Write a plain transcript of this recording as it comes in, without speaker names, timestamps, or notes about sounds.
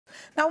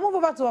Now move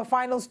over to our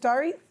final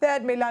story,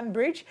 Third Mainland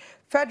Bridge.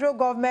 Federal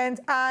government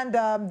and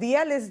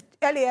the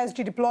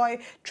Lasg deploy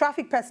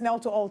traffic personnel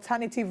to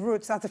alternative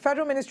routes as the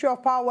Federal Ministry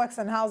of Power Works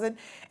and Housing,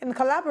 in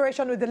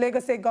collaboration with the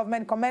Lagos State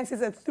government,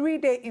 commences a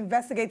 3-day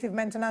investigative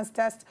maintenance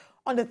test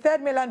on the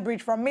Third Mainland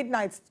Bridge from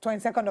midnight,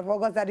 22nd of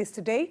August, that is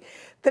today.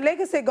 The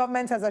Lagos State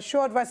government has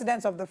assured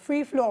residents of the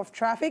free flow of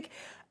traffic,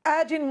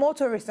 urging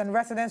motorists and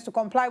residents to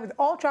comply with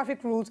all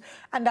traffic rules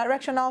and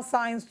directional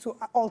signs to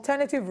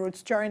alternative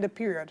routes during the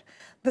period.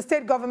 The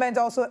state government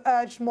also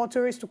urged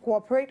motorists to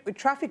cooperate with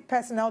traffic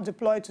personnel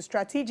deployed to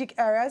strategic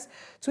areas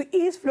to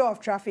ease flow of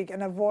traffic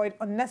and avoid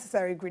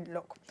unnecessary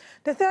gridlock.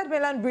 The Third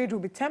Mainland Bridge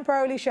will be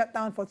temporarily shut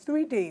down for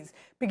 3 days,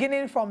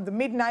 beginning from the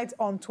midnight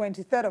on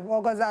 23rd of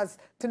August, as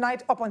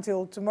tonight up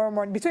until tomorrow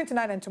morning, between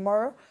tonight and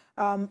tomorrow,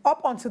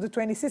 up until the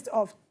 26th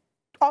of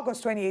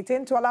August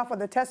 2018, to allow for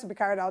the test to be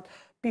carried out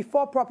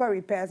before proper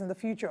repairs in the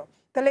future.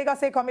 The Lagos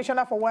State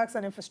Commissioner for Works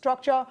and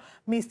Infrastructure,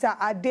 Mr.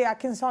 Ade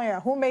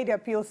Akinsonya, who made the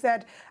appeal,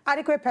 said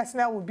adequate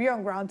personnel will be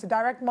on ground to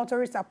direct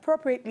motorists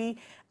appropriately,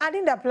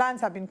 adding that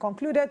plans have been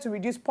concluded to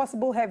reduce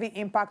possible heavy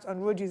impact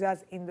on road users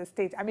in the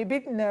state. I'm a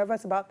bit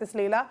nervous about this,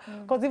 Leila,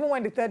 because even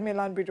when the Third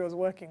Mainland Bridge was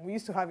working, we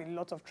used to have a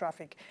lot of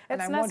traffic,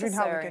 and I'm wondering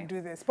how we can do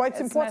this. But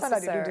it's important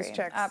that they do these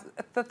checks.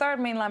 The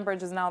Third Mainland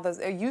Bridge is now,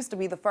 it used to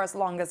be the first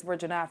longest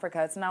bridge in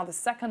Africa. It's now the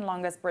second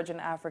longest bridge in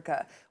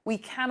Africa. We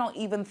cannot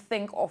even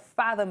think or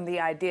fathom the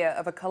idea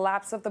of a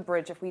collapse of the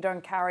bridge if we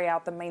don't carry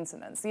out the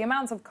maintenance. The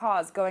amount of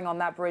cars going on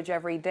that bridge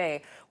every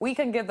day, we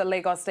can give the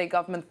Lagos State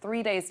government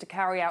 3 days to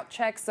carry out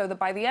checks so that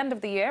by the end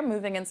of the year,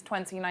 moving into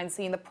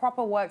 2019, the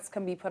proper works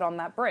can be put on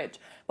that bridge.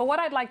 But what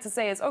I'd like to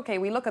say is, okay,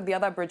 we look at the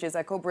other bridges,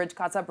 Echo Bridge,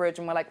 Kata Bridge,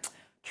 and we're like,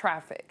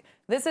 traffic.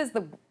 This is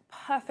the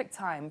perfect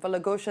time for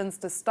Lagosians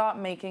to start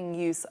making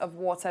use of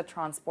water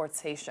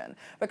transportation,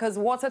 because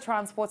water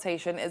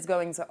transportation is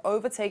going to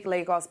overtake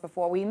Lagos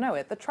before we know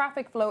it. The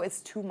traffic flow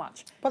is too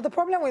much. But the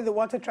problem with the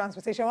water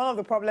transportation, one of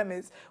the problems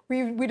is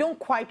we don't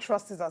quite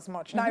trust it as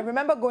much. Now, I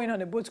remember going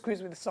on a boat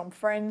cruise with some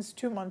friends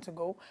 2 months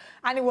ago,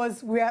 and it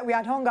was we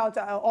had hung out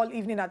all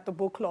evening at the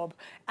boat club,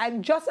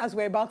 and just as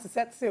we're about to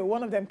set sail,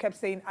 one of them kept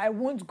saying, I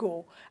won't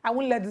go, I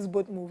won't let this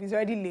boat move, it's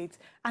already late.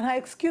 And her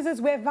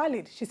excuses were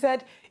valid. She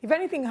said, if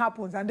anything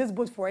happens and this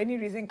boat for any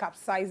reason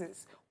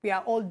capsizes, we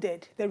are all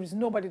dead. There is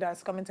nobody that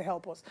is coming to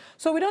help us.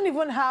 So we don't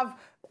even have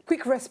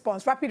quick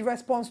response, rapid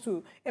response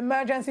to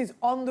emergencies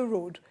on the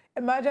road.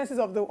 Emergencies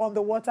on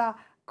the water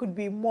could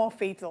be more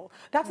fatal.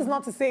 That is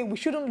not to say we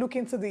shouldn't look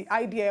into the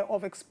idea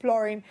of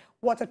exploring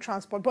water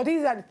transport, but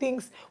these are the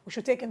things we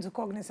should take into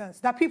cognizance.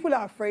 That people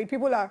are afraid,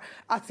 people are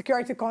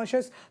security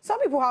conscious. Some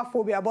people have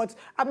phobia, but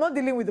I'm not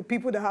dealing with the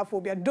people that have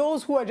phobia.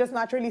 Those who are just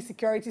naturally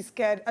security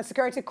scared,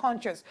 security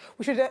conscious.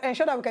 We should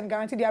ensure that we can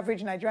guarantee the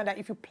average Nigerian that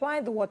if you ply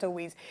the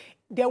waterways,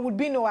 there would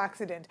be no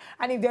accident.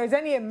 And if there is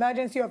any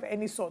emergency of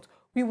any sort,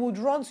 we would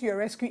run to your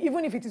rescue,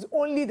 even if it is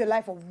only the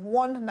life of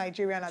one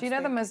Nigerian at stake. Do you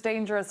know the most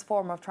dangerous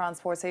form of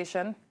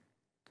transportation?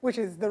 Which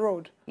is the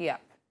road. Yeah.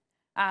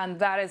 And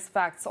that is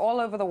facts all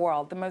over the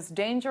world. The most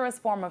dangerous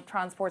form of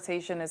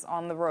transportation is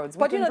on the roads.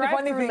 But you know, the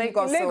funny thing,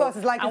 Lagos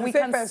is like, and we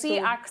can see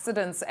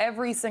accidents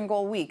every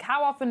single week.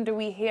 How often do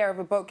we hear of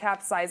a boat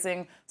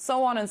capsizing,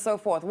 so on and so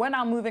forth? We're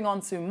now moving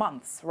on to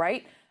months,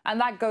 right? And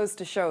that goes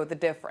to show the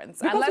difference.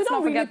 Because and let's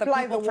not forget that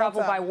people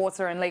travel by water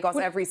water in Lagos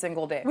every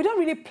single day. We don't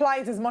really ply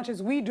it as much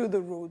as we do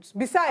the roads.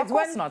 Besides, of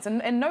course not.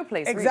 In no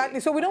place, exactly.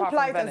 Really, so we don't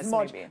ply it Venice, as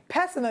much. Maybe.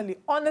 Personally,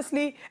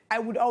 honestly, I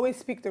would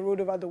always pick the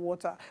road over the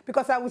water,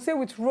 because I would say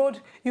with road,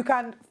 you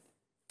can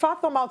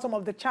fathom out some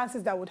of the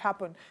chances that would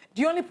happen.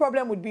 The only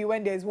problem would be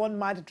when there's one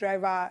mad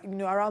driver, you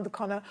know, around the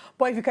corner.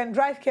 But if you can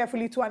drive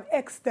carefully to an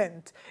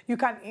extent, you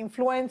can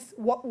influence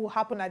what will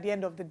happen at the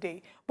end of the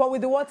day. But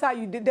with the water,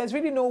 there's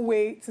really no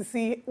way to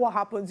see what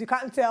happens. You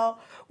can't tell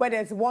where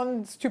there's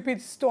one stupid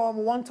storm,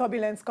 one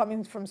turbulence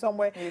coming from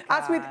somewhere.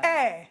 As with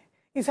air,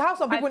 it's how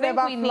some people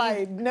never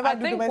fly, never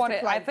do domestic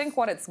flights. I think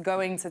what it's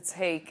going to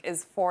take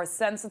is for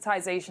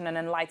sensitization and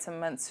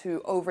enlightenment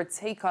to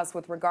overtake us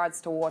with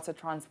regards to water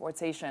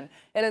transportation.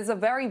 It is a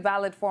very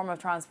valid form of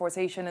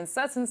transportation in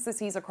certain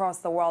cities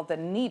across the world that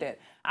need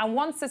it. And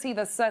one city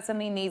that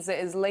certainly needs it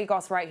is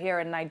Lagos right here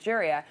in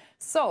Nigeria.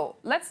 So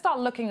let's start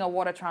looking at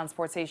water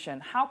transportation.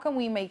 How can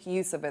we make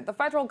use of it? The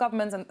federal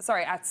government,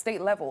 at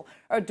state level,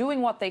 are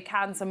doing what they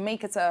can to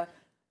make it a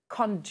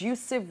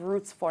conducive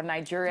routes for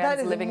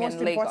Nigerians living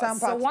in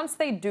Lagos. So once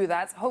they do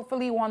that,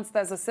 hopefully once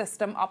there's a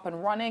system up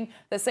and running,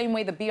 the same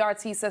way the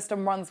BRT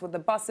system runs with the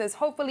buses,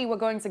 hopefully we're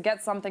going to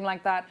get something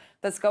like that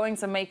that's going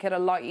to make it a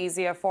lot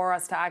easier for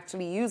us to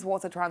actually use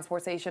water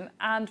transportation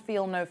and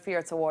feel no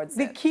fear towards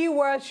it. The key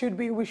word should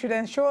be, we should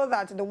ensure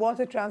that the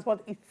water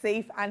transport is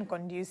safe and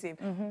conducive.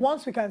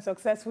 Once we can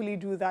successfully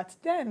do that,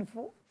 then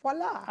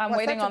voila. I'm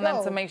waiting on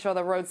them to make sure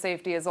the road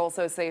safety is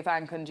also safe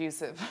and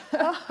conducive.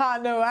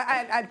 No,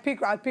 I'd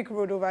pick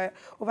road over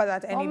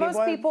that any day.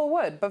 Most people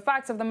would, but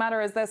fact of the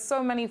matter is there's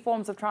so many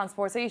forms of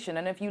transportation,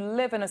 and if you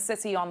live in a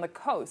city on the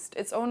coast,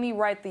 it's only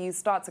right that you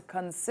start to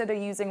consider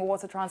using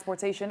water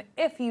transportation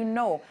if you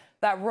know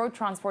that road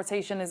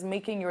transportation is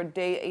making your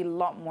day a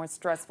lot more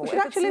stressful. If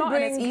it's not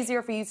and it's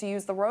easier for you to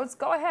use the roads,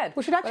 go ahead.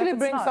 We should actually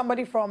bring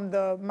somebody from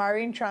the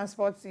marine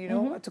transports, you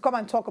know, to come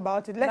and talk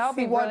about it. Let's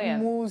see what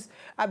moves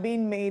are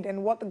being made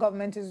and what the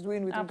government is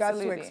doing with regards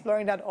to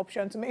exploring that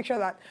option to make sure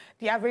that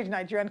the average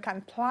Nigerian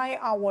can ply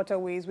our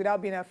waterways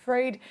without being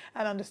afraid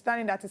and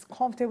understanding that it's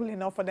comfortable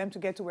enough for them to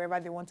get to wherever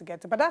they want to get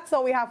to. But that's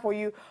all we have for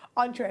you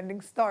on Trending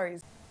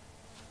Stories.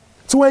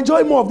 To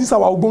enjoy more of these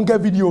our Ogbonge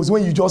videos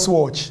when you just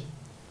watch,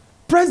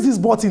 press this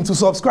button to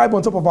subscribe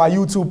on top of our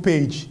YouTube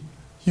page.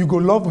 You go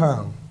love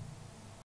am.